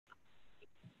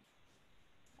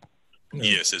No.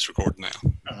 Yes, it's recording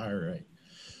now. All right.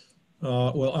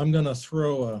 Well, I'm going to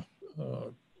throw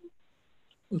a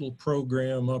little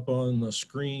program up on the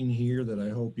screen here that I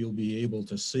hope you'll be able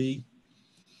to see.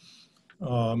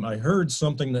 I heard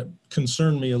something that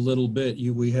concerned me a little bit.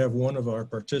 We have one of our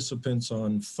participants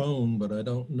on phone, but I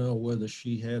don't know whether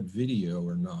she had video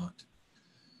or not.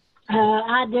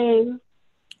 I do.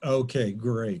 Okay,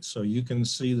 great. So you can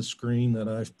see the screen that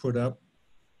I've put up?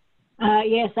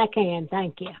 Yes, I can.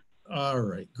 Thank you. All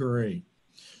right, great.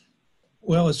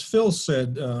 Well, as Phil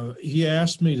said, he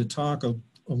asked me to talk a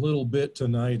little bit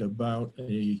tonight about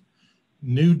a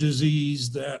new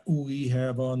disease that we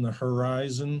have on the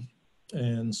horizon,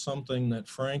 and something that,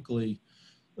 frankly,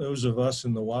 those of us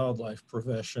in the wildlife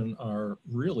profession are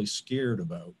really scared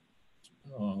about.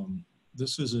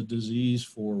 This is a disease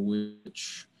for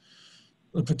which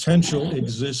the potential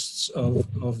exists of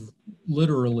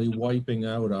literally wiping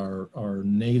out our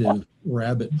native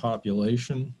rabbit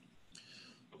population.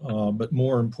 But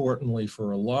more importantly,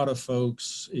 for a lot of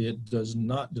folks, it does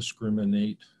not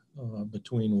discriminate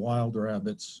between wild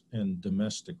rabbits and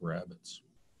domestic rabbits.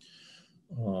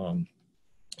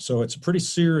 So it's a pretty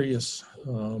serious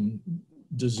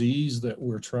disease that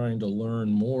we're trying to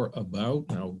learn more about.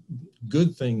 Now,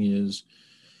 good thing is,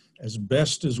 as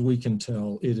best as we can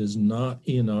tell, it is not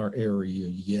in our area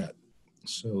yet.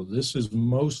 So this is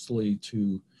mostly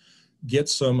to get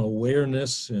some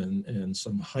awareness and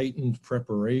some heightened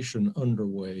preparation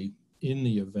underway in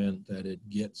the event that it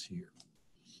gets here.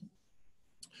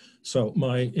 So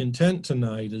my intent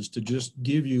tonight is to just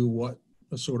give you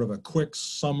a sort of a quick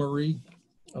summary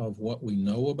of what we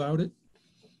know about it,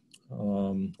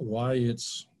 why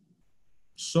it's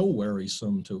so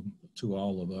worrisome to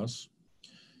all of us,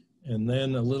 and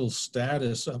then a little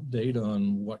status update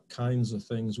on what kinds of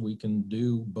things we can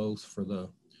do both for the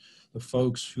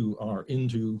folks who are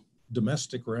into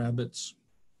domestic rabbits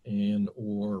and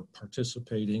or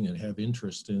participating and have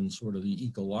interest in sort of the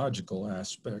ecological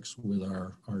aspects with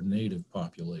our native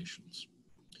populations.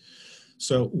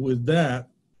 So with that,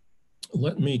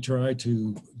 let me try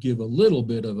to give a little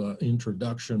bit of an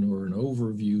introduction or an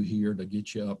overview here to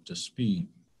get you up to speed.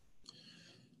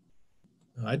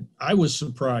 I was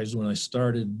surprised when I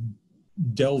started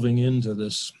delving into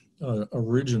this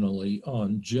originally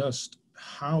on just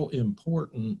how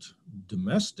important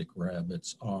domestic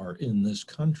rabbits are in this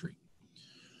country.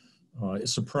 It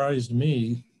surprised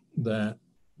me that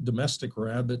domestic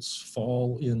rabbits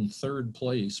fall in third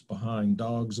place behind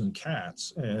dogs and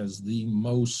cats as the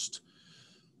most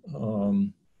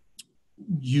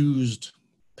used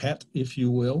pet, if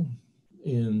you will,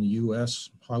 in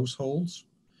U.S. households.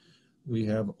 We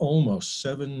have almost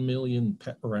 7 million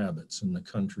pet rabbits in the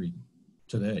country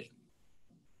today.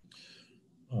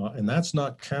 And that's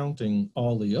not counting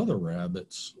all the other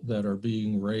rabbits that are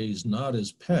being raised not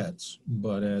as pets,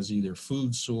 but as either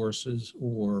food sources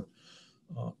or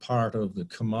part of the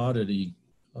commodity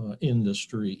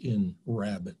industry in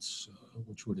rabbits,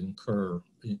 which would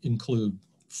include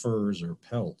furs or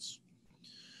pelts.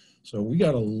 So we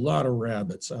got a lot of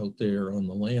rabbits out there on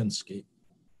the landscape.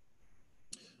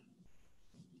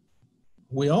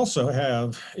 We also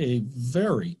have a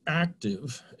very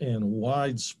active and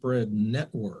widespread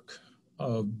network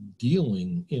of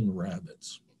dealing in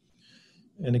rabbits.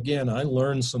 And again, I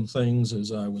learned some things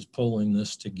as I was pulling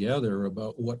this together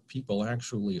about what people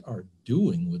actually are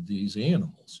doing with these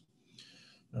animals.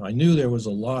 Now, I knew there was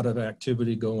a lot of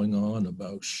activity going on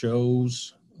about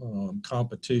shows,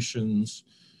 competitions,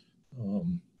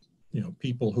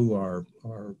 people who are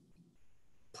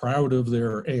proud of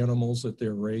their animals that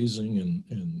they're raising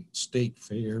and state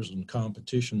fairs and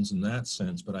competitions in that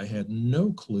sense, but I had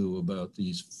no clue about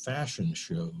these fashion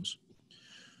shows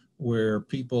where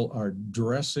people are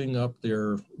dressing up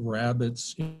their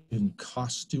rabbits in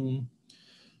costume,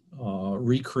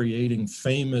 recreating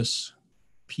famous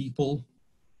people.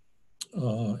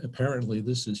 Apparently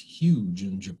this is huge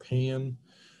in Japan.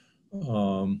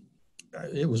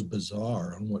 It was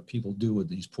bizarre on what people do with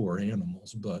these poor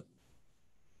animals, but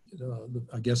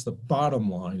I guess the bottom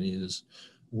line is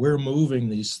we're moving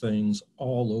these things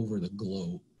all over the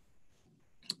globe.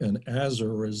 And as a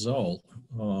result,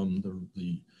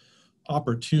 the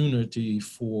opportunity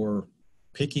for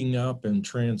picking up and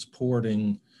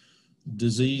transporting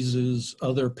diseases,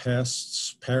 other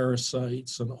pests,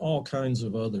 parasites, and all kinds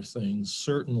of other things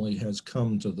certainly has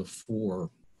come to the fore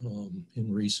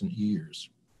in recent years.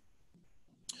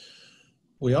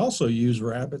 We also use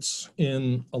rabbits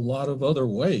in a lot of other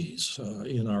ways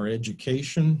in our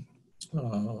education.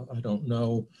 I don't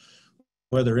know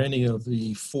whether any of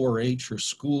the 4-H or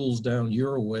schools down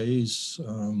your ways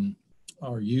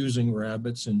are using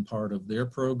rabbits in part of their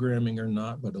programming or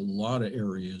not, but a lot of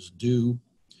areas do.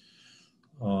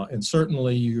 And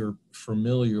certainly you're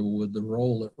familiar with the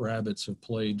role that rabbits have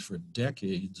played for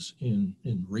decades in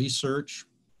research.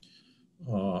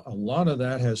 A lot of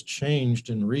that has changed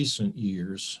in recent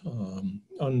years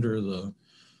under the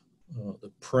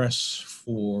press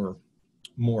for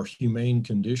more humane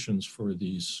conditions for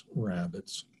these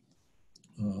rabbits.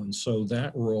 And so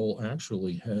that role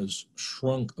actually has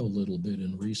shrunk a little bit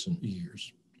in recent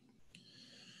years.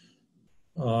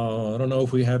 I don't know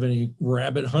if we have any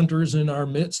rabbit hunters in our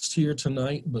midst here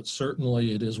tonight, but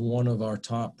certainly it is one of our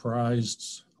top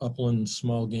prized upland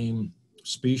small game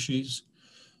species.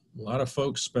 A lot of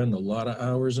folks spend a lot of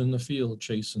hours in the field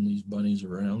chasing these bunnies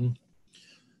around.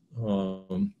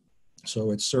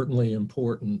 So it's certainly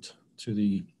important to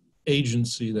the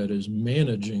agency that is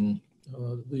managing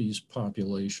these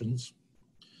populations.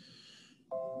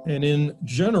 And in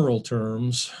general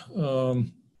terms,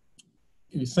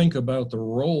 you think about the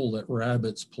role that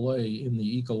rabbits play in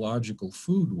the ecological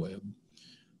food web.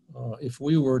 If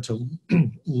we were to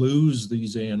lose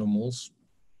these animals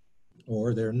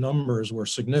or their numbers were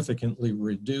significantly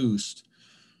reduced,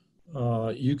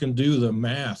 you can do the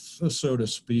math, so to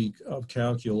speak, of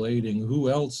calculating who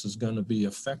else is going to be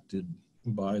affected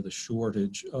by the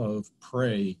shortage of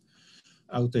prey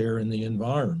out there in the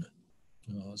environment.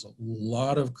 There's a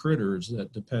lot of critters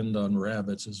that depend on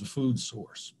rabbits as a food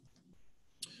source.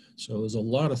 So there's a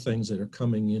lot of things that are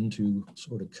coming into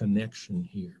sort of connection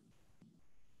here.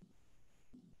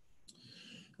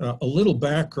 A little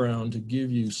background to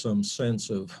give you some sense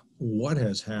of what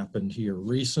has happened here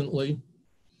recently.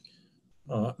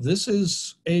 This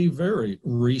is a very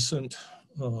recent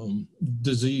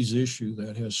disease issue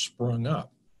that has sprung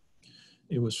up.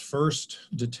 It was first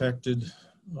detected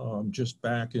just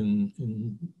back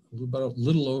in about a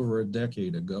little over a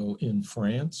decade ago in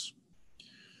France.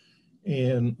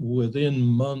 And within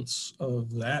months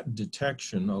of that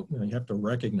detection, you have to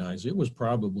recognize it was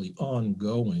probably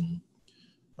ongoing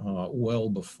well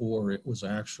before it was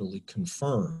actually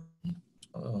confirmed.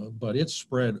 But it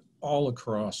spread all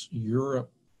across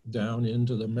Europe, down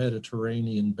into the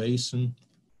Mediterranean basin,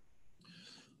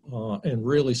 and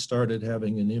really started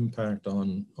having an impact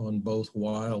on both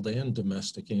wild and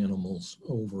domestic animals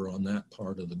over on that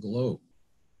part of the globe.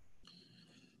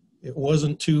 It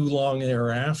wasn't too long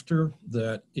thereafter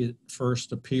that it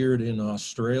first appeared in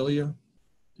Australia,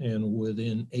 and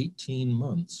within 18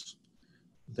 months,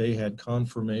 they had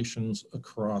confirmations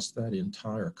across that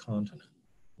entire continent.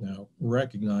 Now,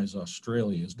 recognize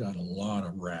Australia's got a lot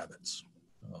of rabbits.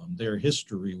 Their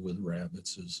history with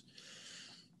rabbits is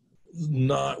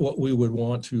not what we would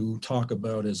want to talk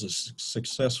about as a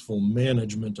successful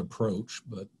management approach,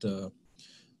 but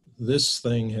this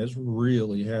thing has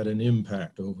really had an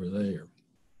impact over there.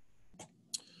 A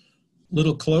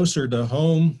little closer to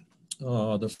home,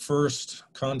 the first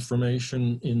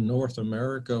confirmation in North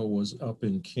America was up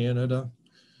in Canada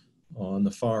on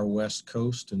the far west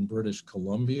coast in British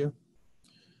Columbia.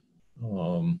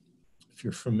 If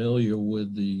you're familiar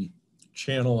with the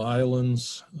Channel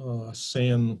Islands,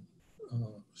 San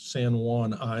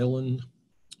Juan Island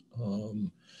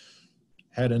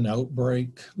had an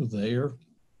outbreak there.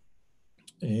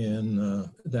 And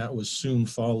that was soon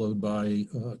followed by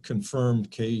a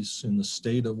confirmed case in the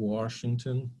state of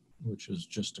Washington, which is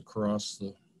just across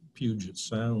the Puget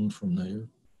Sound from there.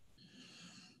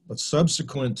 But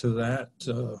subsequent to that,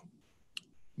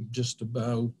 just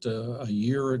about a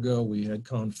year ago, we had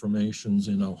confirmations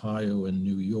in Ohio and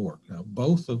New York. Now,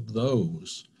 both of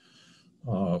those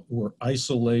were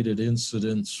isolated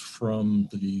incidents from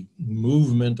the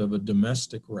movement of a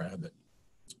domestic rabbit.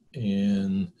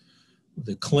 And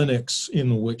the clinics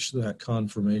in which that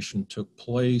confirmation took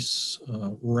place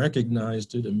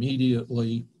recognized it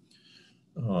immediately,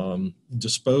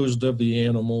 disposed of the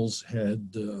animals,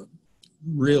 had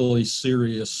really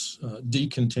serious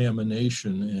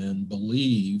decontamination, and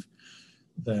believe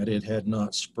that it had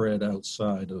not spread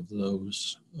outside of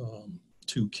those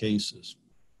two cases.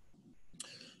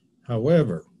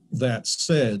 However, that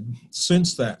said,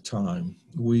 since that time,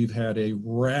 we've had a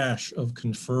rash of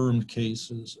confirmed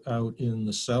cases out in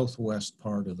the southwest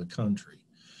part of the country,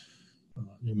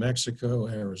 New Mexico,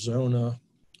 Arizona,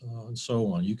 and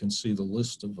so on. You can see the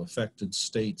list of affected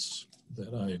states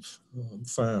that I've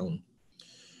found.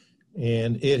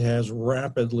 And it has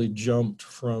rapidly jumped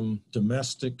from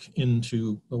domestic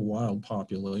into the wild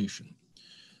population.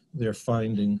 They're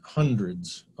finding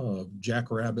hundreds of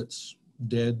jackrabbits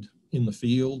dead in the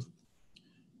field,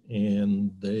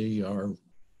 and they are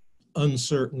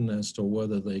uncertain as to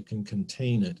whether they can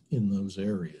contain it in those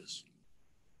areas.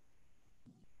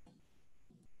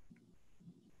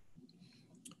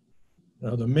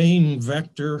 Now, the main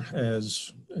vector,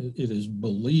 as it is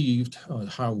believed,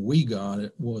 how we got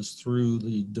it, was through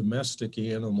the domestic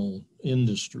animal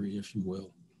industry, if you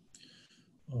will.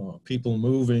 People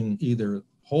moving either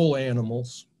whole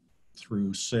animals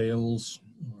through sales,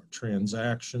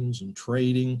 transactions, and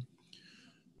trading,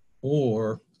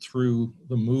 or through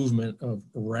the movement of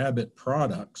rabbit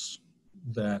products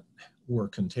that were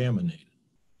contaminated.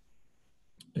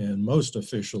 And most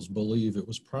officials believe it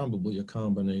was probably a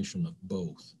combination of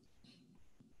both.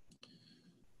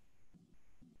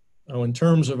 Now, in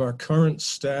terms of our current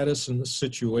status and the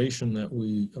situation that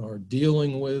we are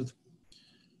dealing with,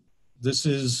 this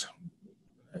is,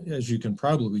 as you can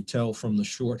probably tell from the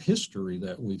short history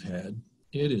that we've had,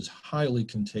 it is highly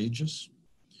contagious,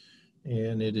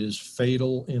 and it is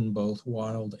fatal in both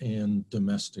wild and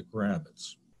domestic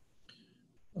rabbits.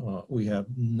 We have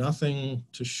nothing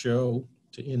to show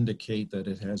to indicate that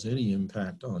it has any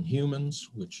impact on humans,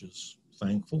 which is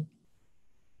thankful,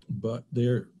 but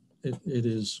it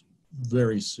is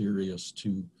very serious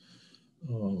to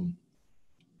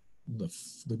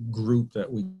the group that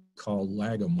we call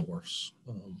lagomorphs,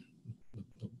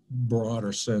 the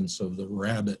broader sense of the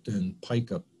rabbit and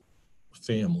pika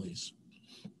families.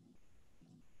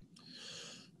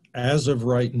 As of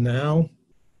right now,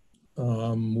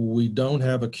 we don't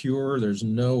have a cure. There's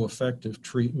no effective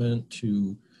treatment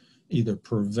to either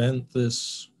prevent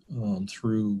this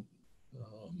through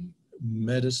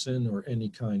medicine or any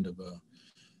kind of a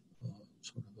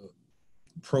sort of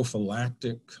a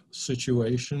prophylactic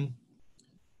situation.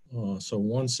 So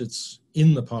once it's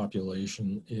in the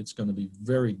population, it's going to be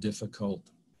very difficult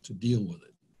to deal with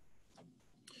it.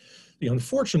 The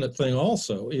unfortunate thing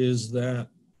also is that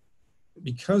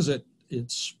because it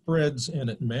spreads and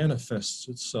it manifests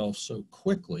itself so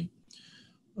quickly,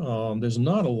 there's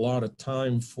not a lot of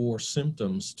time for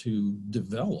symptoms to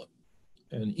develop.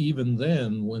 And even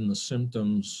then, when the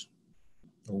symptoms,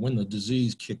 or when the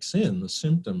disease kicks in, the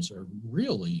symptoms are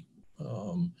really,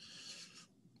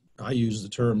 I use the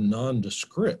term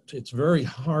nondescript. It's very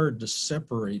hard to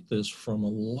separate this from a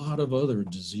lot of other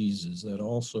diseases that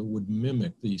also would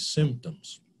mimic these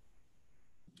symptoms.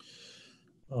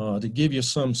 To give you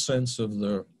some sense of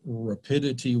the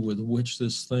rapidity with which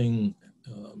this thing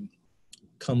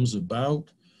comes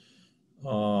about,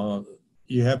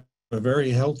 you have a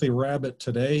very healthy rabbit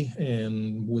today,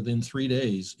 and within 3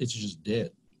 days, it's just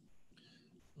dead.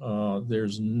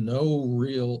 There's no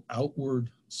real outward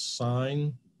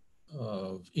sign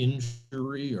of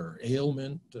injury or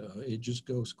ailment. It just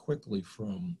goes quickly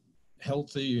from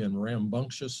healthy and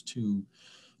rambunctious to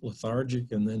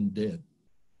lethargic and then dead.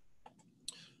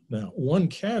 Now, one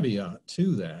caveat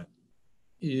to that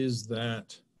is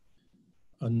that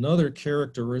another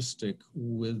characteristic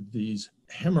with these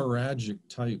hemorrhagic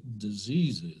type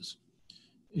diseases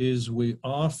is we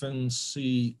often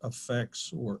see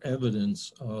effects or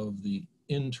evidence of the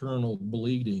internal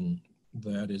bleeding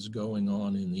that is going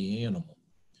on in the animal.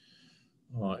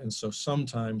 And so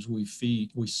sometimes we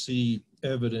see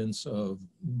evidence of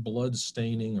blood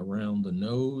staining around the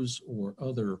nose or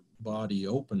other body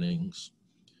openings.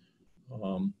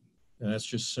 And that's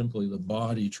just simply the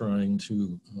body trying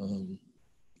to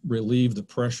relieve the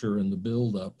pressure and the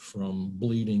buildup from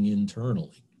bleeding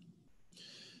internally.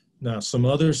 Now, some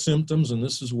other symptoms, and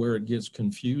this is where it gets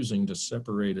confusing to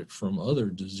separate it from other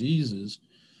diseases,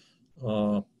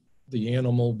 the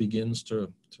animal begins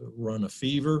to run a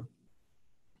fever.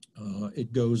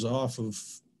 It goes off of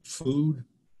food,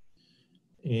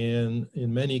 and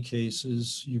in many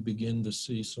cases, you begin to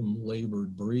see some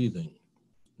labored breathing.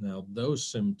 Now, those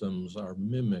symptoms are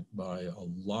mimicked by a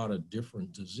lot of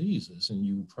different diseases, and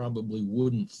you probably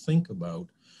wouldn't think about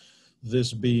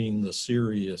this being the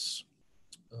serious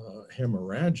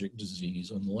hemorrhagic disease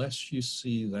unless you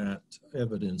see that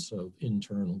evidence of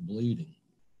internal bleeding.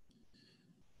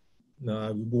 Now,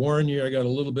 I warn you, I got a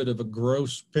little bit of a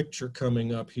gross picture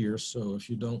coming up here, so if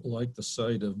you don't like the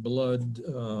sight of blood,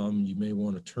 you may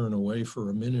want to turn away for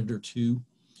a minute or two.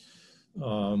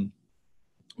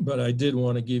 But I did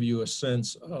want to give you a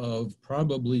sense of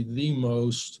probably the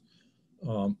most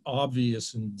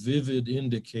obvious and vivid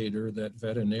indicator that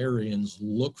veterinarians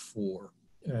look for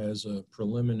as a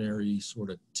preliminary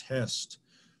sort of test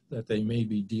that they may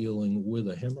be dealing with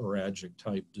a hemorrhagic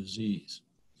type disease.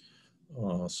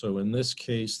 So in this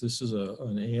case, this is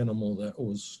an animal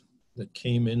that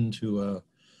came into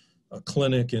a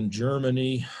clinic in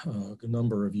Germany a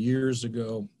number of years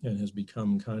ago and has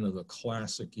become kind of a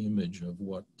classic image of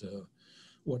what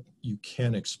you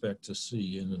can expect to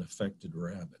see in an affected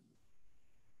rabbit.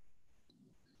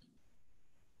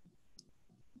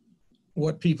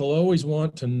 what people always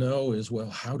want to know is, well,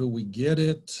 how do we get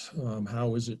it?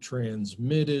 How is it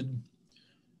transmitted?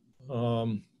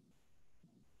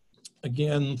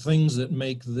 Again, things that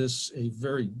make this a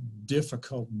very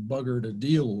difficult bugger to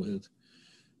deal with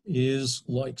is,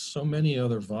 like so many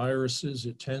other viruses,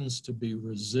 it tends to be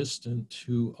resistant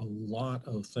to a lot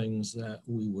of things that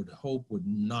we would hope would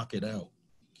knock it out.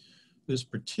 This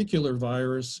particular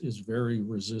virus is very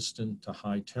resistant to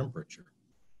high temperature.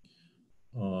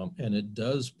 And it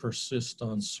does persist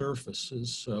on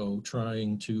surfaces, so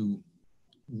trying to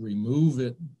remove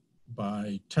it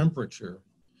by temperature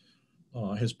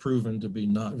has proven to be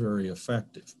not very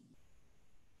effective.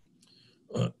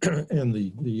 And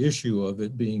the issue of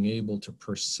it being able to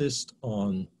persist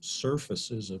on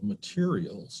surfaces of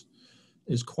materials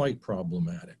is quite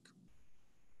problematic.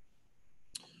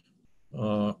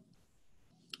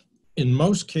 In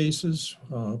most cases,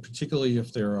 particularly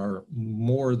if there are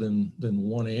more than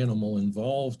one animal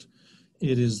involved,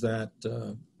 it is that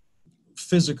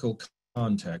physical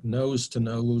contact, nose to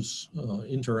nose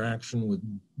interaction with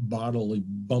bodily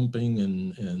bumping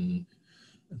and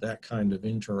that kind of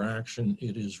interaction.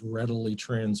 It is readily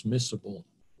transmissible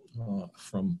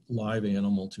from live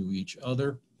animal to each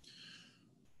other.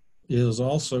 It is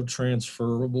also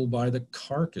transferable by the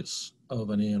carcass of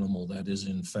an animal that is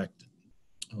infected.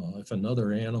 If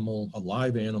another animal, a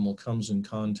live animal, comes in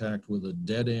contact with a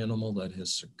dead animal that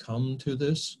has succumbed to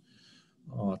this,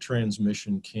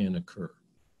 transmission can occur.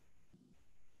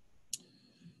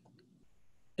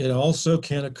 It also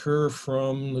can occur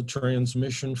from the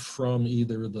transmission from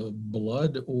either the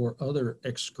blood or other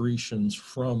excretions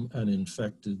from an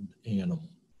infected animal.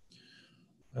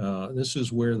 This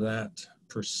is where that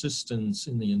persistence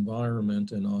in the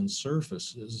environment and on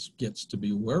surfaces gets to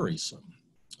be worrisome.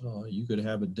 You could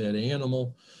have a dead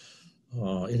animal,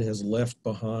 it has left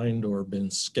behind or been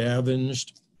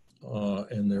scavenged,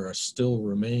 and there are still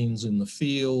remains in the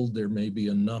field. There may be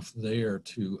enough there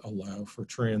to allow for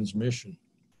transmission.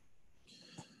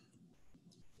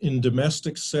 In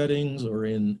domestic settings or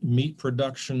in meat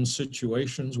production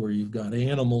situations where you've got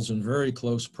animals in very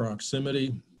close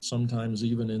proximity, sometimes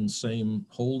even in same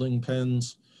holding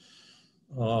pens,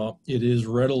 it is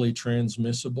readily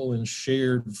transmissible in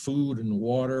shared food and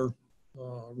water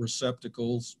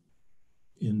receptacles,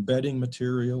 in bedding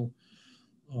material,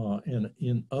 and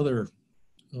in other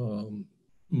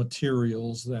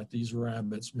materials that these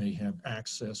rabbits may have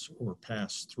access or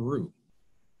pass through.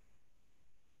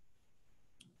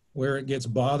 Where it gets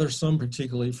bothersome,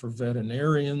 particularly for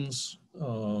veterinarians,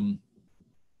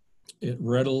 it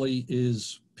readily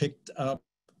is picked up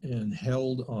and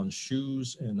held on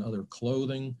shoes and other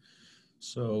clothing.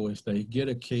 So if they get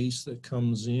a case that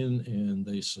comes in and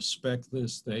they suspect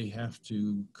this, they have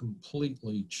to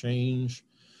completely change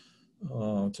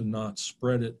to not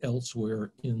spread it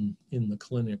elsewhere in the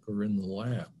clinic or in the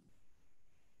lab.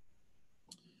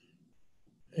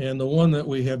 And the one that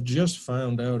we have just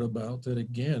found out about that,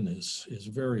 again, is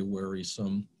very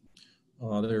worrisome.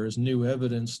 There is new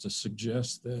evidence to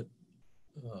suggest that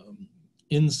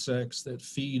insects that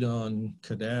feed on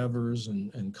cadavers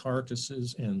and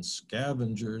carcasses and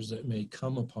scavengers that may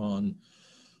come upon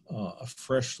a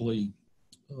freshly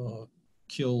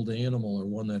killed animal or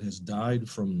one that has died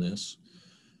from this,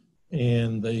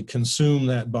 and they consume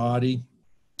that body,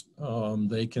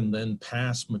 they can then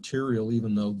pass material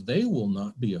even though they will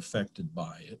not be affected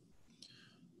by it.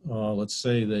 Let's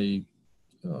say they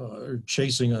are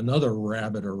chasing another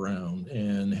rabbit around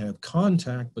and have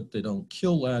contact, but they don't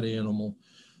kill that animal.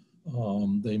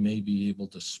 They may be able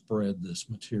to spread this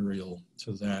material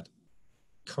to that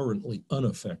currently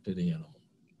unaffected animal.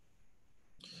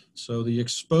 So the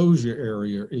exposure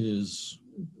area is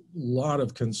a lot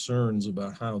of concerns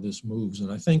about how this moves.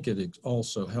 And I think it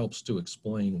also helps to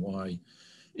explain why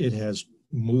it has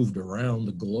moved around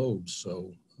the globe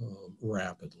so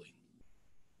rapidly.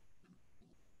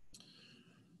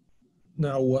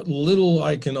 Now, what little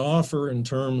I can offer in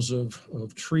terms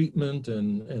of treatment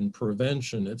and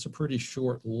prevention, it's a pretty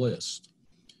short list.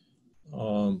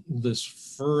 This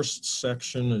first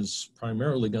section is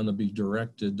primarily going to be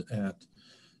directed at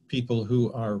people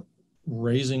who are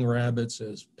raising rabbits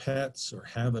as pets or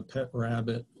have a pet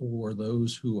rabbit, or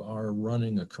those who are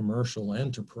running a commercial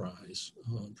enterprise,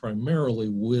 primarily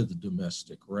with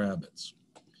domestic rabbits.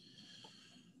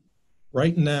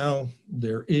 Right now,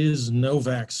 there is no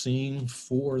vaccine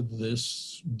for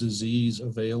this disease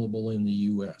available in the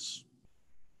US.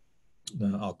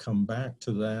 Now, I'll come back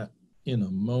to that in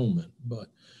a moment, but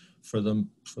for the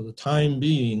time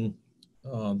being,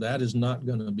 that is not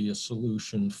going to be a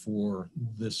solution for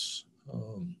this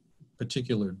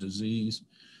particular disease.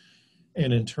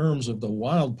 And in terms of the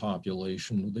wild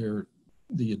population,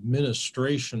 the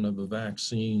administration of a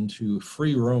vaccine to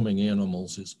free roaming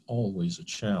animals is always a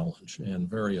challenge and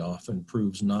very often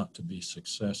proves not to be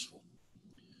successful.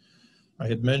 I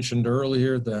had mentioned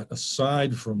earlier that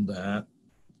aside from that,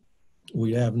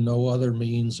 we have no other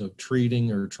means of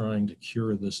treating or trying to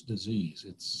cure this disease.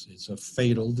 It's a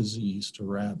fatal disease to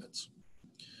rabbits.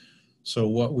 So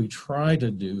what we try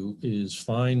to do is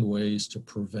find ways to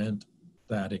prevent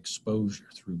that exposure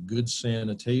through good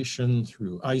sanitation,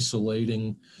 through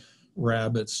isolating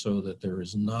rabbits so that there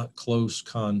is not close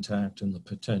contact and the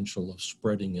potential of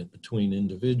spreading it between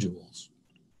individuals.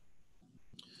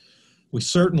 We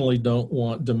certainly don't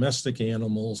want domestic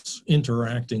animals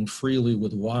interacting freely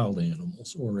with wild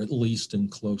animals, or at least in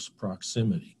close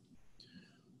proximity.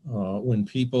 When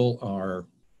people are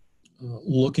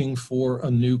looking for a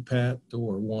new pet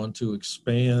or want to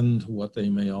expand what they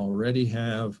may already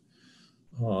have,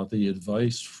 the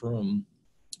advice from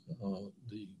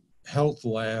the health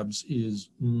labs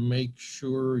is make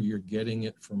sure you're getting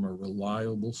it from a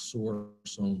reliable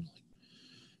source only.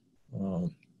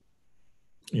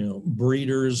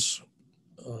 Breeders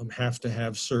have to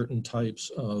have certain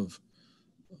types of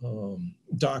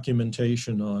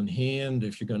documentation on hand.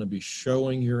 If you're going to be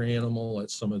showing your animal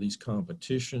at some of these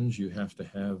competitions, you have to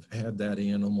have had that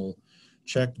animal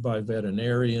checked by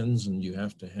veterinarians, and you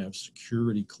have to have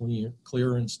security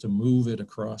clearance to move it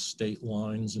across state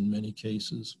lines in many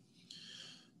cases.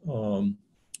 And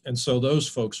so those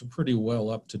folks are pretty well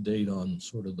up to date on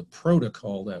sort of the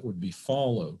protocol that would be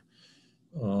followed.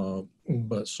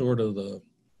 But sort of the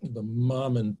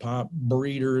mom and pop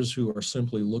breeders who are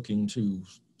simply looking to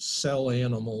sell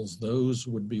animals, those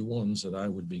would be ones that I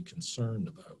would be concerned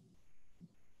about.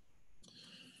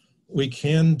 We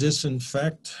can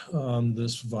disinfect.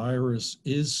 This virus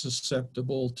is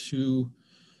susceptible to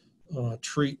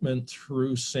treatment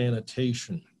through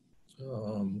sanitation.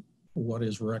 What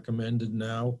is recommended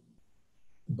now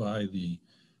by the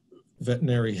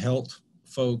veterinary health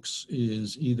folks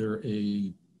is either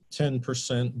a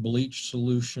 10% bleach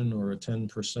solution or a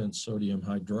 10% sodium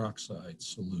hydroxide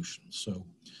solution. So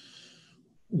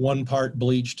 1 part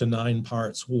bleach to 9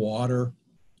 parts water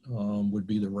would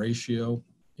be the ratio,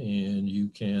 and you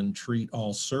can treat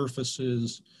all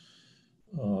surfaces,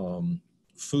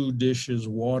 food dishes,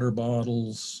 water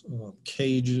bottles,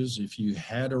 cages. If you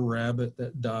had a rabbit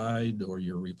that died or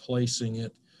you're replacing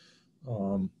it,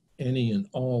 any and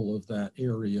all of that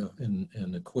area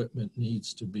and equipment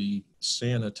needs to be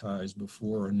sanitized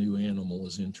before a new animal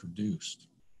is introduced.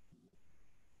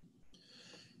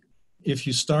 If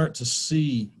you start to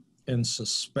see and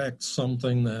suspect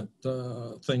something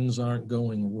that things aren't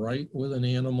going right with an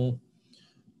animal,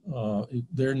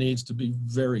 there needs to be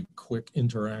very quick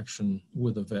interaction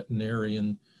with a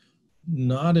veterinarian,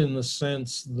 not in the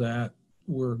sense that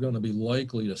we're going to be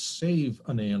likely to save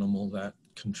an animal that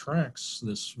contracts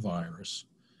this virus,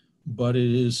 but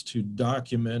it is to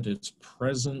document its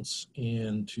presence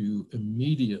and to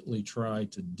immediately try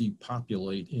to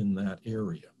depopulate in that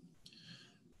area.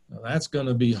 Now, that's going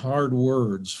to be hard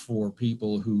words for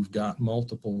people who've got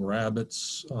multiple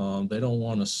rabbits. They don't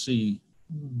want to see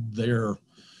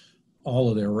all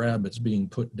of their rabbits being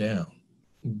put down,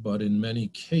 but in many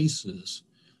cases,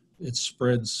 it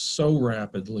spreads so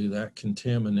rapidly that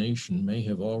contamination may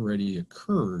have already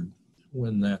occurred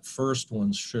when that first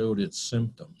one showed its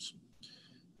symptoms.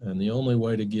 And the only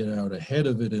way to get out ahead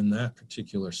of it in that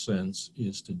particular sense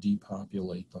is to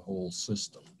depopulate the whole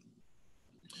system.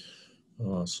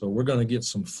 So we're going to get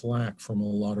some flack from a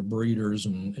lot of breeders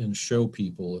and show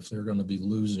people if they're going to be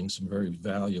losing some very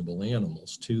valuable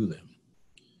animals to them.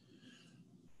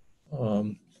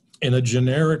 In a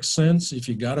generic sense, if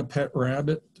you got a pet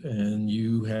rabbit and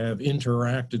you have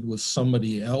interacted with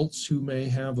somebody else who may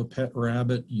have a pet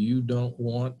rabbit, you don't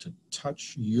want to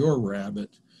touch your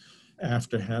rabbit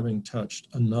after having touched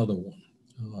another one.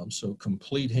 So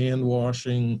complete hand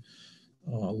washing.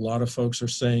 A lot of folks are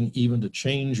saying even to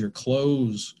change your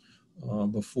clothes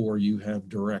before you have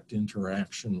direct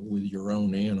interaction with your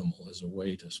own animal as a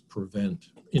way to prevent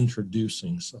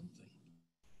introducing something.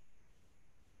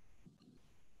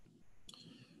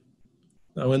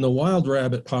 Now, in the wild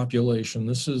rabbit population,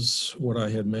 this is what I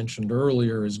had mentioned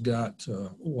earlier, has got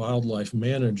wildlife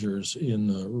managers in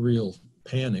a real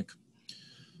panic.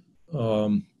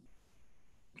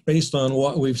 Based on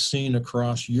what we've seen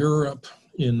across Europe,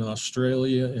 in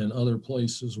Australia, and other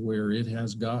places where it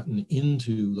has gotten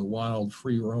into the wild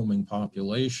free-roaming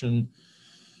population,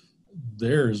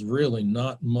 there's really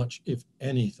not much, if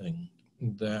anything,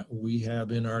 that we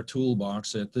have in our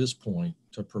toolbox at this point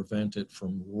to prevent it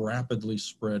from rapidly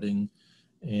spreading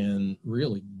and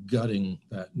really gutting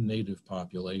that native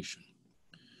population.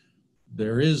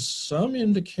 There is some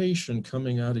indication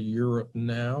coming out of Europe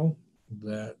now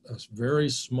that a very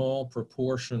small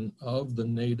proportion of the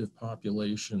native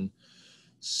population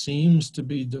seems to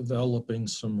be developing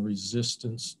some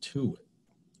resistance to it,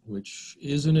 which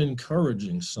is an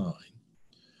encouraging sign.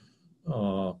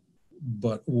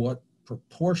 But what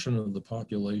proportion of the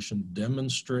population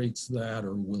demonstrates that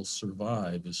or will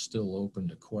survive is still open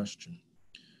to question.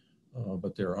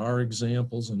 But there are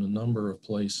examples in a number of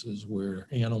places where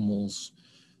animals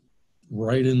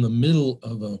right in the middle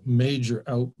of a major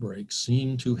outbreak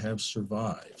seem to have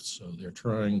survived. So they're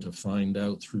trying to find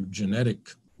out through genetic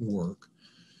work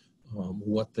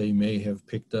what they may have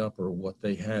picked up or what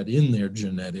they had in their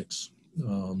genetics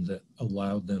that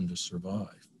allowed them to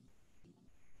survive.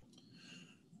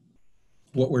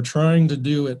 What we're trying to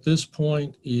do at this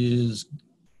point is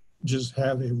just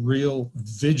have a real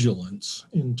vigilance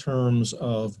in terms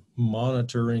of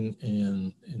monitoring,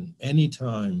 and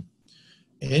anytime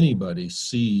anybody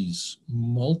sees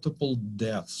multiple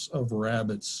deaths of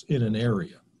rabbits in an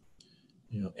area,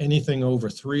 you know, anything over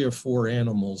 3 or 4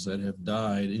 animals that have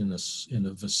died in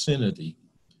a vicinity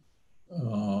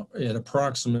at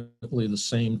approximately the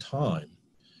same time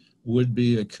would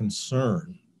be a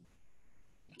concern.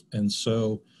 And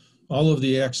so all of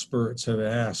the experts have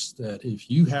asked that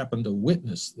if you happen to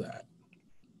witness that,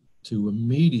 to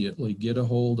immediately get a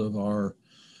hold of our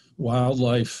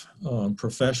wildlife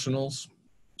professionals.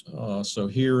 So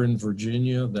here in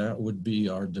Virginia, that would be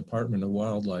our Department of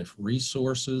Wildlife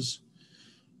Resources.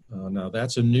 Now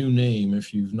that's a new name.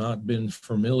 If you've not been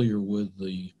familiar with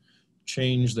the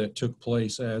change that took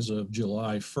place as of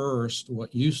July 1st,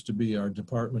 what used to be our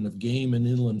Department of Game and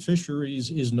Inland Fisheries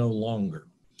is no longer.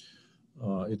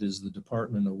 It is the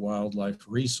Department of Wildlife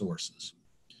Resources.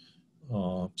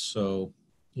 So,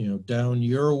 you know, down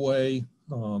your way,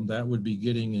 that would be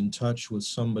getting in touch with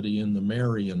somebody in the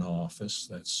Marion office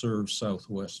that serves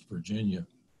Southwest Virginia.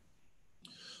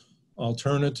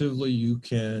 Alternatively, you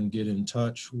can get in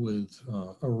touch with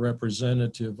a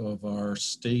representative of our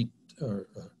state, the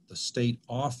state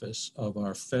office of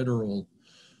our federal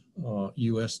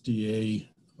USDA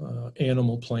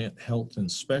Animal Plant Health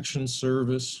Inspection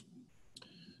Service.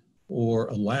 Or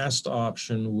a last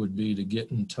option would be to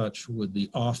get in touch with the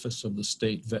Office of the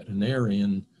State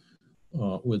Veterinarian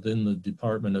within the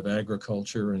Department of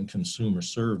Agriculture and Consumer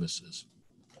Services.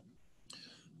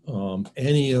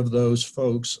 Any of those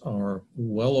folks are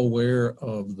well aware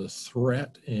of the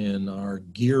threat and are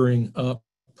gearing up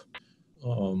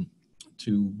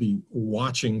to be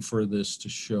watching for this to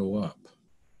show up.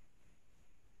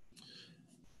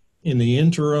 In the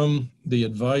interim, the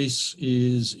advice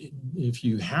is if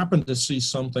you happen to see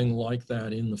something like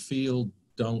that in the field,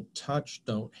 don't touch,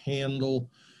 don't handle,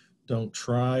 don't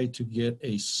try to get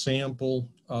a sample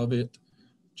of it.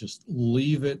 Just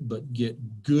leave it, but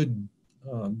get good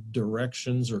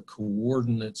directions or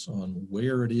coordinates on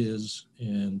where it is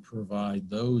and provide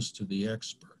those to the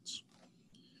experts.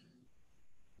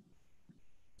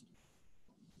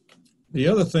 The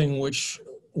other thing which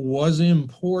was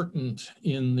important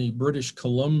in the British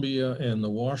Columbia and the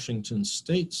Washington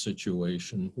State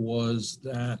situation was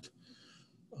that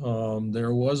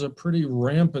there was a pretty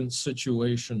rampant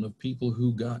situation of people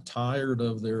who got tired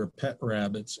of their pet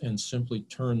rabbits and simply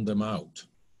turned them out.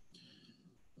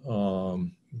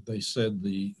 They said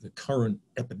the current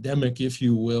epidemic, if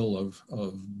you will,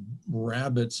 of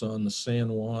rabbits on the San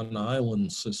Juan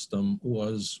Island system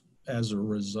was as a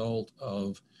result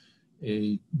of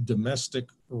a domestic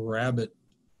rabbit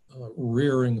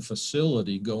rearing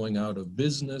facility going out of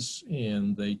business,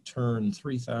 and they turned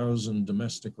 3,000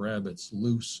 domestic rabbits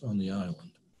loose on the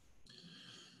island.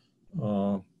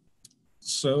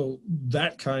 So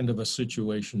that kind of a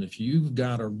situation, if you've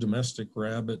got a domestic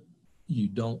rabbit you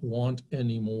don't want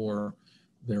anymore,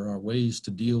 there are ways to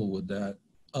deal with that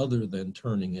other than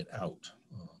turning it out.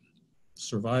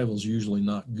 Survival is usually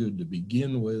not good to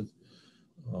begin with,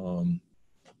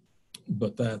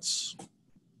 but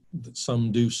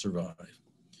some do survive.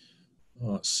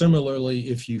 Similarly,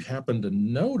 if you happen to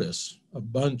notice a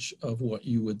bunch of what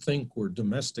you would think were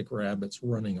domestic rabbits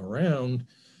running around,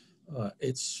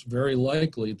 it's very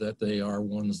likely that they are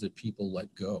ones that people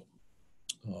let go.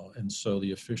 And so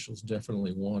the officials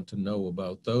definitely want to know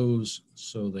about those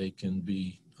so they can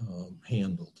be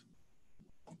handled.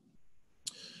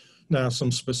 Now,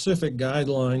 some specific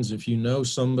guidelines, if you know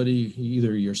somebody,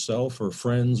 either yourself or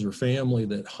friends or family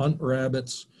that hunt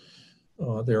rabbits,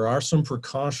 there are some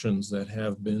precautions that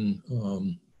have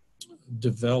been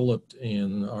developed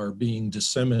and are being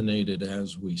disseminated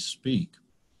as we speak.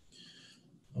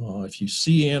 If you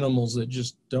see animals that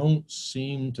just don't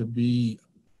seem to be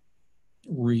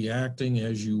reacting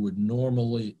as you would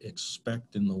normally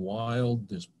expect in the wild,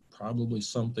 there's probably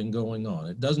something going on.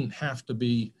 It doesn't have to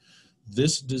be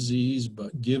this disease,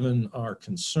 but given our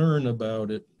concern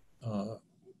about it,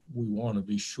 we want to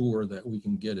be sure that we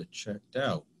can get it checked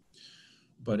out.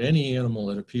 But any animal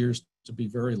that appears to be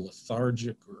very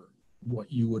lethargic or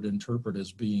what you would interpret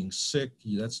as being sick,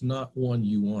 that's not one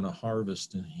you want to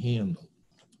harvest and handle.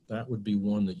 That would be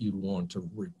one that you'd want to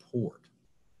report.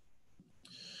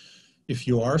 If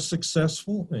you are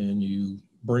successful and you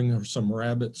bring some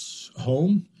rabbits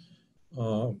home,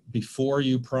 before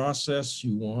you process,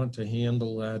 you want to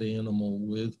handle that animal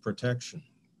with protection.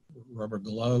 Rubber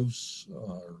gloves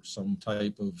or some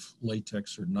type of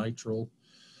latex or nitrile.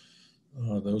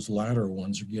 Those latter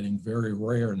ones are getting very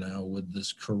rare now with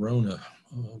this corona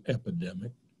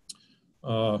epidemic.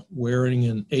 Wearing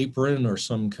an apron or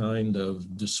some kind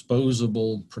of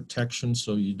disposable protection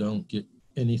so you don't get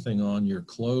anything on your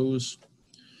clothes.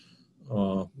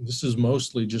 This is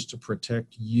mostly just to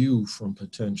protect you from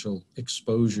potential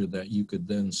exposure that you could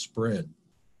then spread.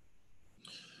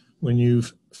 When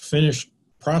you've finished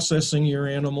processing your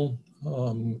animal,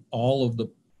 all of the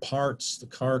parts, the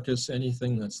carcass,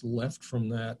 anything that's left from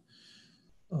that,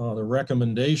 the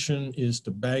recommendation is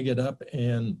to bag it up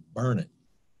and burn it.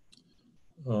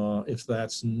 If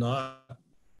that's not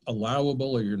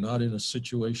allowable or you're not in a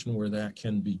situation where that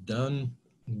can be done,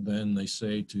 then they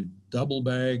say to double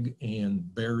bag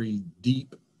and bury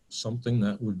deep, something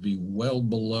that would be well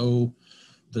below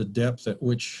the depth at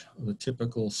which the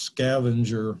typical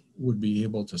scavenger would be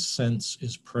able to sense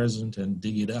is present and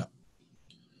dig it up.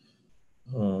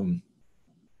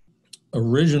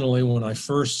 Originally, when I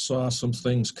first saw some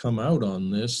things come out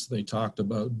on this, they talked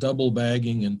about double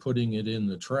bagging and putting it in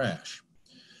the trash.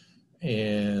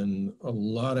 And a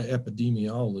lot of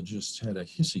epidemiologists had a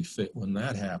hissy fit when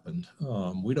that happened.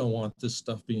 We don't want this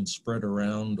stuff being spread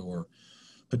around or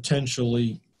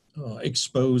potentially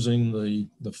exposing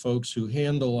the folks who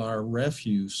handle our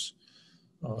refuse,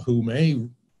 who may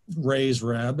raise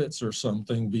rabbits or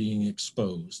something, being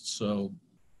exposed. So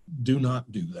do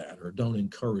not do that, or don't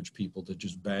encourage people to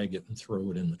just bag it and throw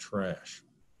it in the trash.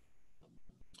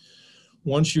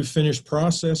 Once you've finished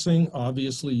processing,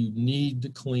 obviously you need to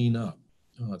clean up.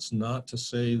 It's not to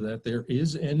say that there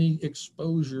is any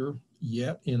exposure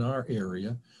yet in our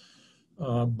area,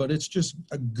 but it's just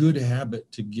a good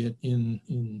habit to get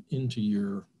into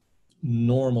your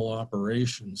normal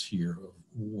operations here of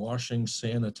washing,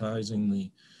 sanitizing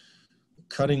the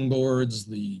cutting boards,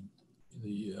 the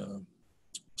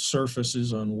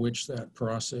surfaces on which that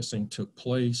processing took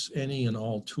place, any and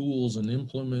all tools and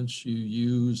implements you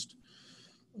used.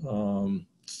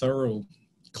 Thorough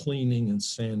cleaning and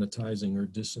sanitizing or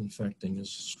disinfecting is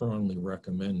strongly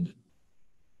recommended.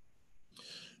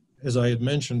 As I had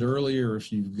mentioned earlier,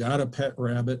 if you've got a pet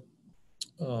rabbit,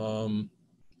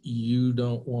 you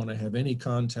don't want to have any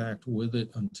contact with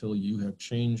it until you have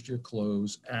changed your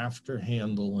clothes after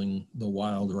handling the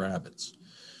wild rabbits.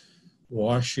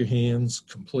 Wash your hands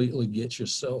completely, get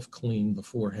yourself clean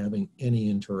before having any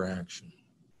interaction.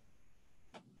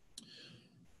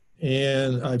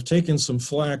 And I've taken some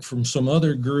flack from some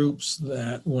other groups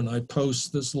that when I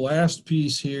post this last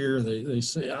piece here, they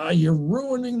say, you're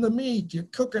ruining the meat, you're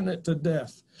cooking it to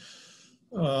death.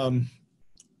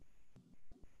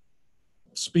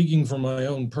 Speaking from my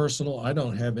own personal, I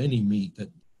don't have any meat that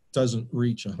doesn't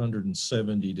reach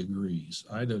 170 degrees.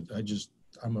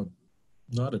 I'm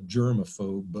not a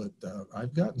germaphobe, but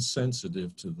I've gotten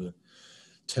sensitive to the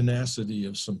tenacity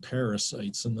of some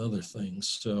parasites and other things.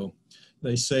 So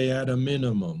they say at a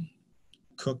minimum,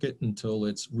 cook it until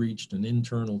it's reached an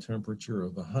internal temperature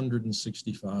of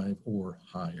 165 or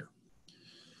higher,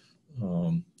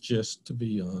 just to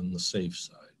be on the safe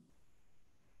side.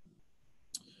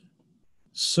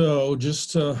 So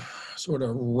just to sort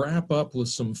of wrap up with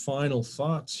some final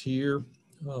thoughts here,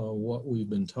 what we've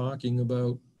been talking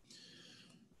about.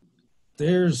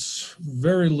 There's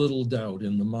very little doubt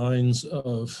in the minds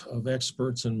of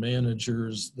experts and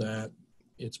managers that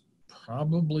it's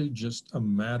probably just a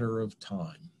matter of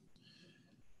time.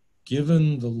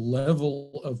 Given the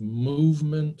level of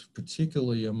movement,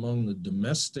 particularly among the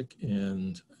domestic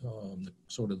and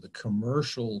sort of the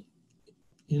commercial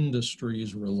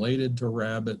industries related to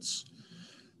rabbits,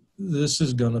 this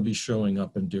is going to be showing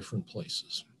up in different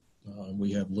places.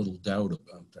 We have little doubt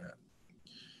about that.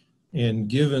 And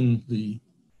given the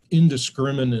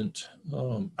indiscriminate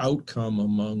outcome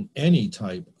among any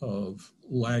type of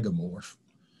lagomorph,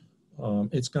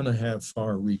 it's going to have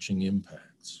far-reaching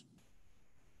impacts.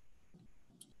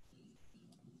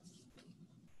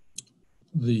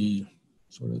 the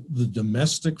the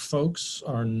domestic folks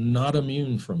are not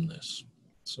immune from this.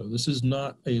 So this is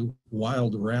not a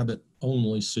wild rabbit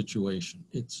only situation.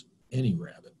 It's any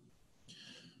rabbit.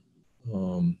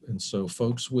 And so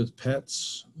folks with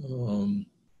pets,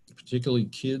 particularly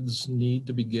kids, need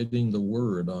to be getting the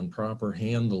word on proper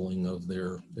handling of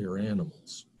their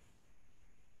animals.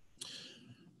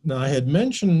 Now, I had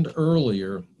mentioned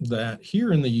earlier that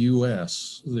here in the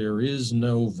US, there is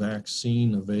no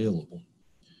vaccine available.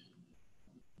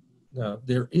 Now,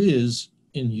 there is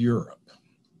in Europe,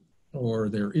 or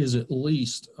there is at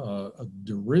least a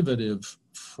derivative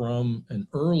from an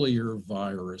earlier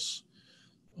virus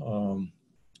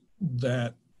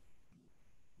that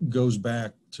goes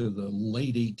back to the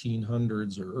late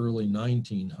 1800s or early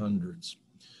 1900s.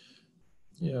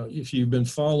 You know, if you've been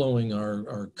following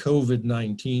our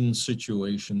COVID-19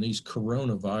 situation, these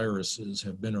coronaviruses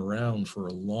have been around for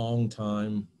a long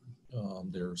time.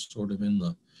 They're sort of in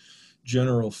the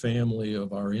general family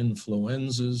of our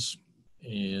influenzas,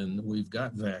 and we've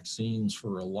got vaccines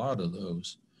for a lot of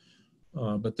those.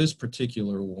 But this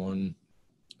particular one,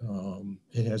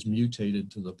 it has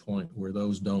mutated to the point where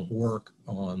those don't work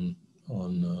on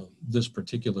this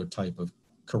particular type of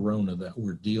corona that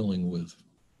we're dealing with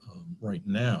right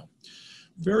now.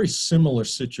 Very similar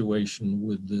situation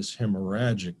with this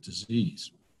hemorrhagic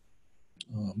disease.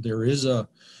 There is a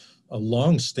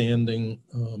long-standing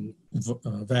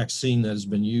vaccine that has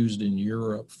been used in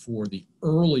Europe for the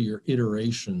earlier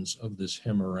iterations of this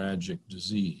hemorrhagic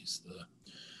disease. The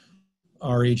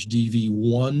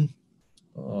RHDV2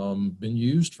 been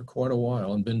used for quite a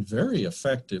while and been very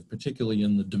effective, particularly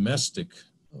in the domestic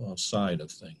side of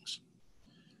things.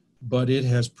 But it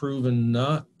has proven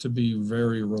not to be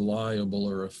very reliable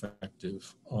or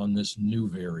effective on this new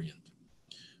variant.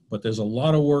 But there's a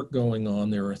lot of work going on.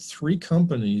 There are 3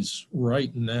 companies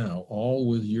right now, all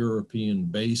with European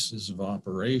bases of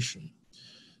operation,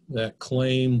 that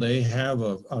claim they have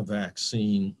a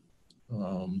vaccine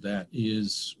that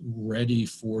is ready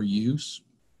for use.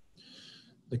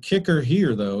 The kicker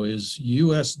here, though, is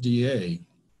USDA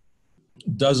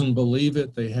doesn't believe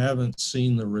it. They haven't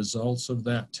seen the results of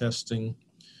that testing,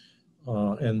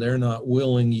 and they're not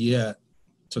willing yet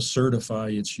to certify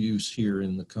its use here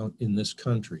in this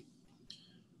country.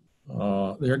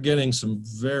 They're getting some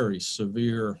very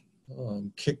severe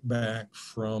kickback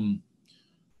from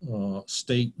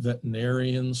state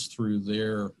veterinarians through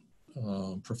their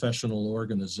professional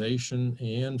organization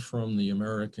and from the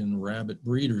American Rabbit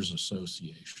Breeders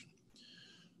Association.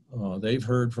 They've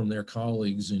heard from their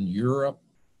colleagues in Europe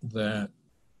that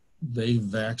they've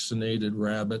vaccinated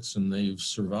rabbits and they've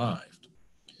survived.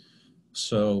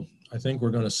 So I think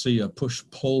we're going to see a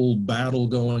push-pull battle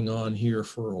going on here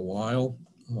for a while.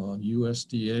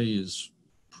 USDA is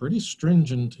pretty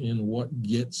stringent in what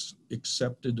gets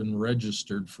accepted and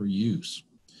registered for use.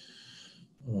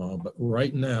 But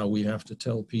right now we have to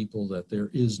tell people that there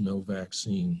is no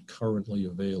vaccine currently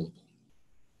available.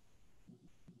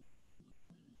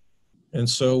 And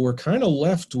so we're kind of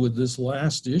left with this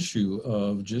last issue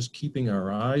of just keeping our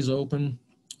eyes open,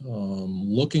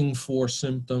 looking for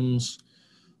symptoms,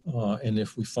 and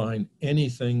if we find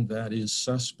anything that is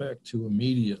suspect, to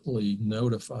immediately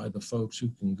notify the folks who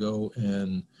can go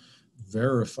and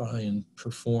verify and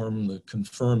perform the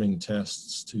confirming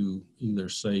tests to either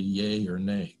say yay or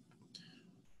nay.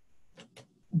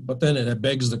 But then it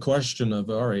begs the question of,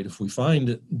 all right, if we find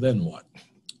it, then what?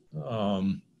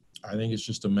 I think it's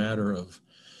just a matter of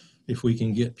if we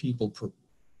can get people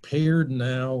prepared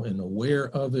now and aware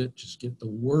of it, just get the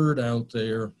word out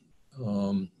there.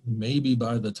 Maybe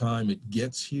by the time it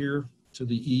gets here to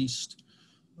the East,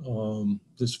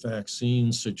 this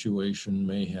vaccine situation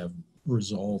may have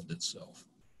resolved itself.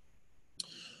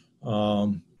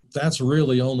 That's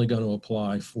really only going to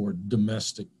apply for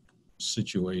domestic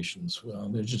situations.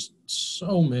 There's just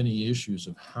so many issues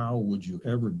of how would you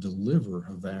ever deliver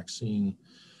a vaccine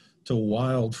to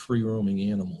wild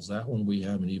free-roaming animals. That one we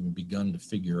haven't even begun to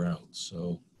figure out.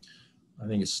 So I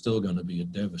think it's still going to be a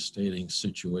devastating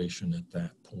situation at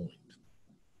that point.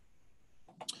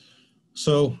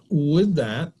 So with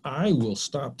that, I will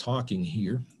stop talking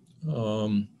here,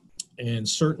 and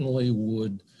certainly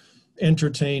would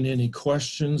entertain any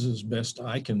questions as best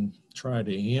I can try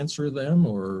to answer them,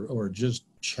 or just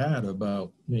chat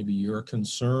about maybe your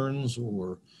concerns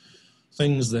or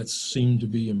things that seem to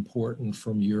be important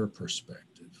from your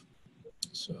perspective.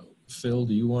 So Phil,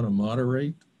 do you want to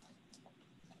moderate?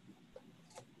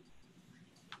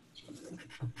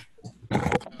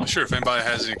 Sure, if anybody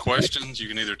has any questions, you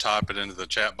can either type it into the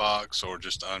chat box or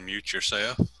just unmute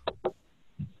yourself.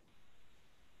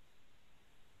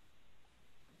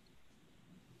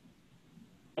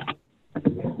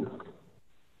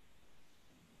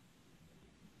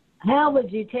 How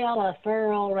would you tell a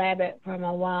feral rabbit from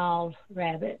a wild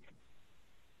rabbit?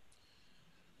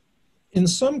 In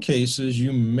some cases,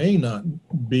 you may not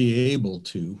be able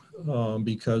to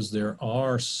because there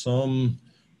are some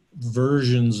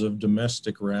versions of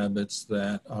domestic rabbits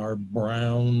that are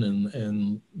brown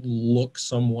and look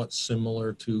somewhat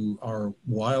similar to our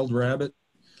wild rabbit.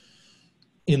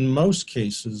 In most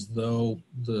cases, though,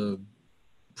 the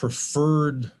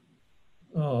preferred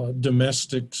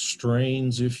domestic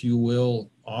strains, if you will,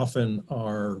 often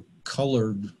are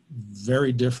colored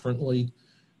very differently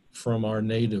from our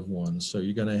native ones. So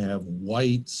you're going to have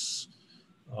whites,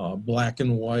 black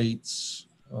and whites,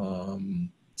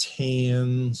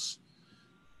 tans,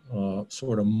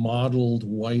 sort of mottled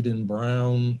white and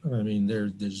brown. I mean,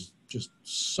 there's just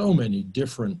so many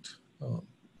different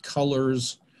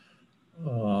colors.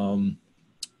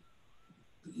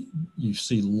 You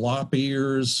see lop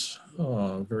ears,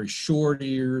 very short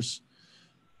ears.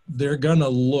 They're going to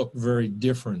look very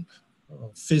different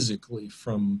physically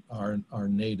from our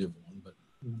native one, but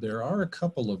there are a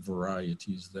couple of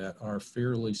varieties that are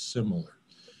fairly similar.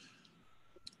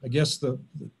 I guess the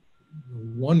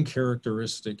one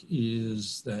characteristic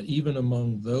is that even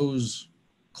among those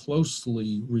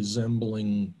closely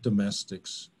resembling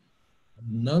domestics,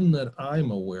 none that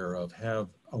I'm aware of have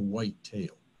a white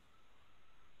tail.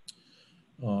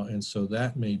 And so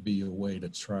that may be a way to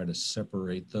try to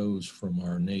separate those from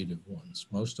our native ones.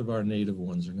 Most of our native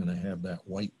ones are going to have that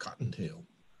white cottontail.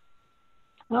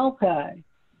 Okay.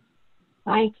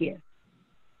 Thank you.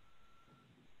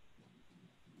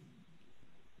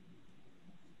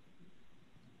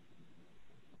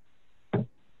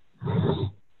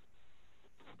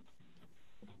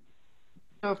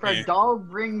 So if our dog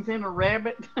brings in a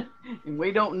rabbit and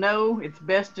we don't know, it's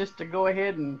best just to go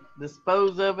ahead and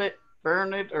dispose of it,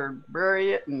 burn it, or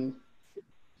bury it. And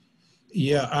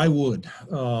yeah, I would.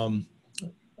 You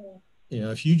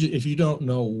know, if you don't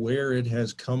know where it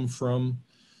has come from,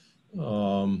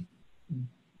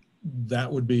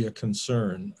 that would be a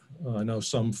concern. I know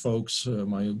some folks,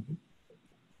 my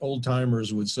old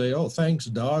timers would say, "Oh, thanks,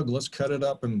 dog. Let's cut it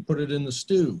up and put it in the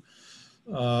stew."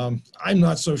 I'm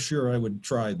not so sure I would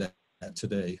try that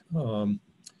today.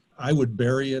 I would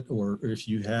bury it, or if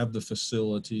you have the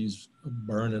facilities,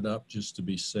 burn it up just to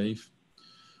be safe.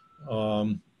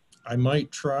 I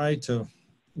might try to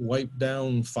wipe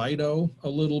down Fido a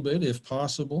little bit if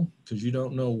possible, because you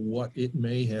don't know what it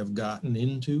may have gotten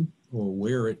into or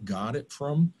where it got it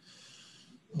from.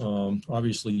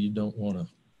 Obviously, you don't want to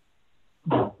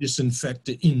disinfect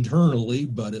it internally,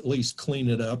 but at least clean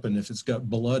it up. And if it's got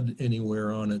blood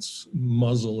anywhere on its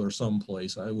muzzle or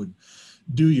someplace, I would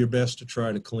do your best to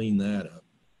try to clean that up.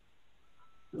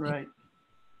 right.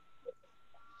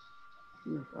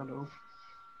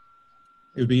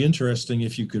 It would be interesting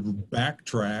if you could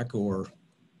backtrack, or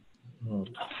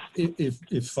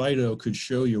if Fido could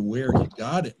show you where he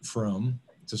got it from,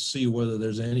 to see whether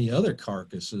there's any other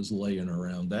carcasses laying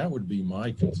around. That would be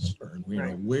my concern. You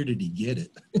know, where did he get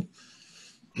it?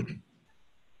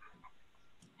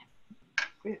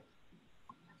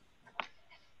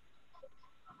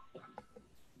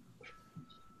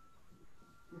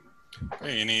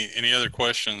 Hey, any other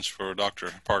questions for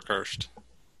Dr. Parkhurst?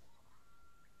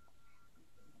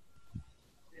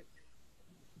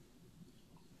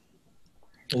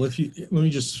 Well, let me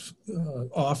just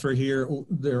offer here,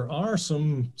 there are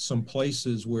some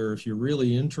places where if you're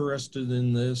really interested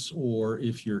in this, or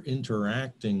if you're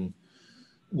interacting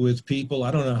with people,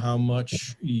 I don't know how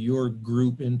much your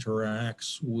group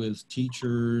interacts with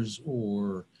teachers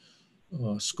or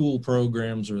school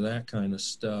programs or that kind of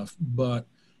stuff, but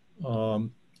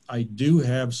I do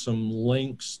have some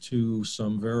links to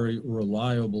some very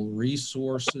reliable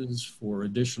resources for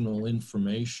additional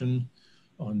information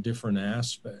on different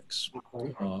aspects.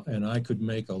 And I could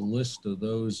make a list of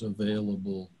those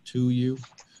available to you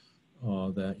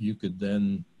that you could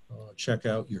then check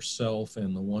out yourself,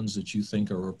 and the ones that you think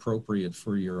are appropriate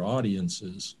for your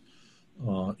audiences,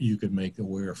 you could make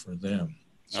aware for them.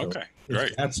 So okay,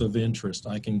 great. If that's of interest,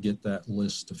 I can get that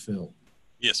list to Phil.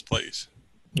 Yes, please.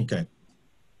 Okay.